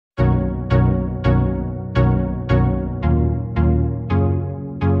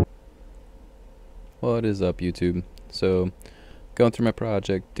What is up, YouTube? So, going through my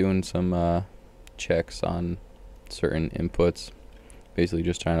project, doing some checks on certain inputs, basically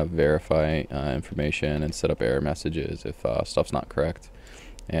just trying to verify information and set up error messages if stuff's not correct.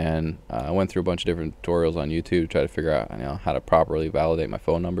 And I went through a bunch of different tutorials on YouTube to try to figure out how to properly validate my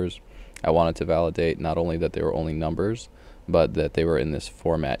phone numbers. I wanted to validate not only that they were only numbers, but that they were in this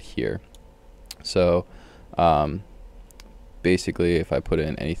format here. So, basically, if I put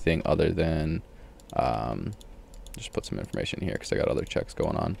in anything other than just put some information here because I got other checks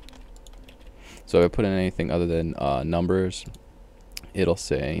going on. So if I put in anything other than numbers, it'll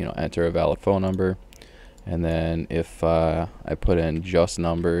say, enter a valid phone number. And then if I put in just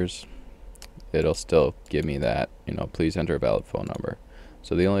numbers, it'll still give me that, please enter a valid phone number.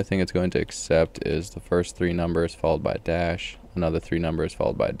 So the only thing it's going to accept is the first three numbers followed by a dash, another three numbers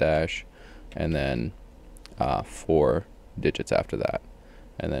followed by a dash, and then 4 digits after that.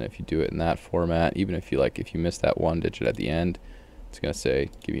 And then if you do it in that format, even if you miss that one digit at the end, it's going to say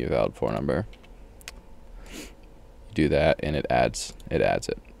give me a valid phone number. You do that and it adds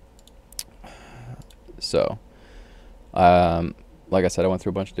it. So like I said, I went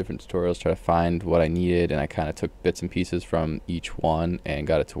through a bunch of different tutorials trying to find what I needed, and I kind of took bits and pieces from each one and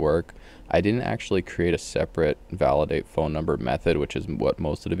got it to work. I didn't actually create a separate validate phone number method, which is what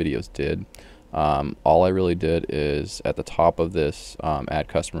most of the videos did. All I really did is at the top of this add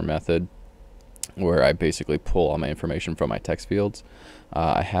customer method, where I basically pull all my information from my text fields.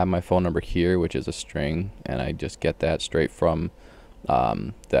 I have my phone number here, which is a string, and I just get that straight from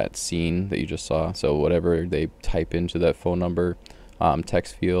that scene that you just saw. So whatever they type into that phone number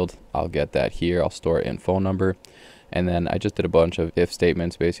text field, I'll get that here. I'll store it in phone number. And then I just did a bunch of if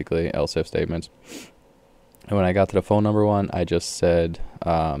statements, basically else if statements. And when I got to the phone number one, I just said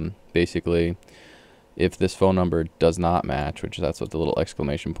basically if this phone number does not match, which that's what the little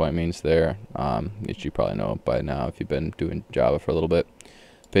exclamation point means there, which you probably know by now if you've been doing Java for a little bit,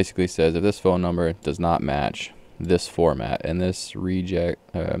 basically says if this phone number does not match this format, and this reject,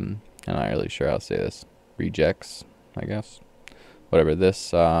 I'm not really sure how to say this, rejects, I guess, whatever,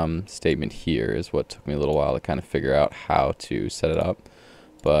 this statement here is what took me a little while to kind of figure out how to set it up.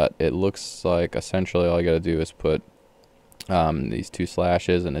 But it looks like essentially all you got to do is put these 2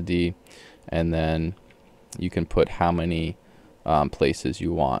 slashes and a D, and then you can put how many places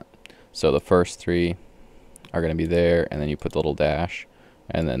you want. So the first 3 are going to be there, and then you put the little dash,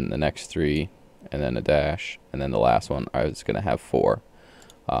 and then the next 3, and then a dash, and then the last one I was going to have 4.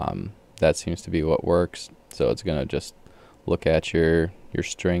 That seems to be what works. So it's going to just look at your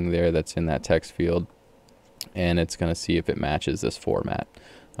string there that's in that text field, and it's going to see if it matches this format.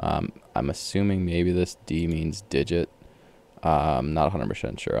 I'm assuming maybe this D means digit. I'm not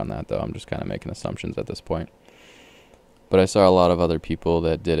 100% sure on that though. I'm just kind of making assumptions at this point. But I saw a lot of other people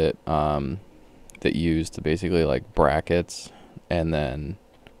that did it that used basically like brackets and then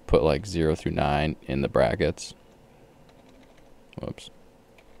put like 0 through 9 in the brackets. Whoops.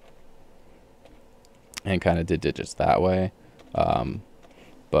 And kind of did digits that way.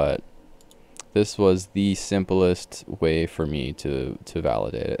 But this was the simplest way for me to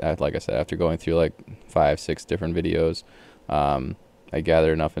validate it. Like I said, after going through like 5-6 different videos, I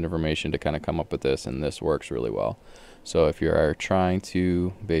gathered enough information to kind of come up with this, and this works really well. So if you are trying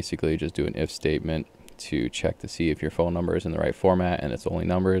to basically just do an if statement to check to see if your phone number is in the right format and it's only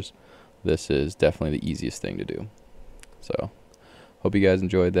numbers, this is definitely the easiest thing to do. So hope you guys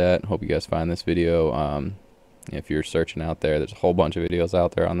enjoyed that. Hope you guys find this video. If you're searching out there's a whole bunch of videos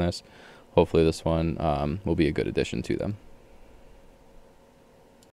out there on this. Hopefully this one will be a good addition to them.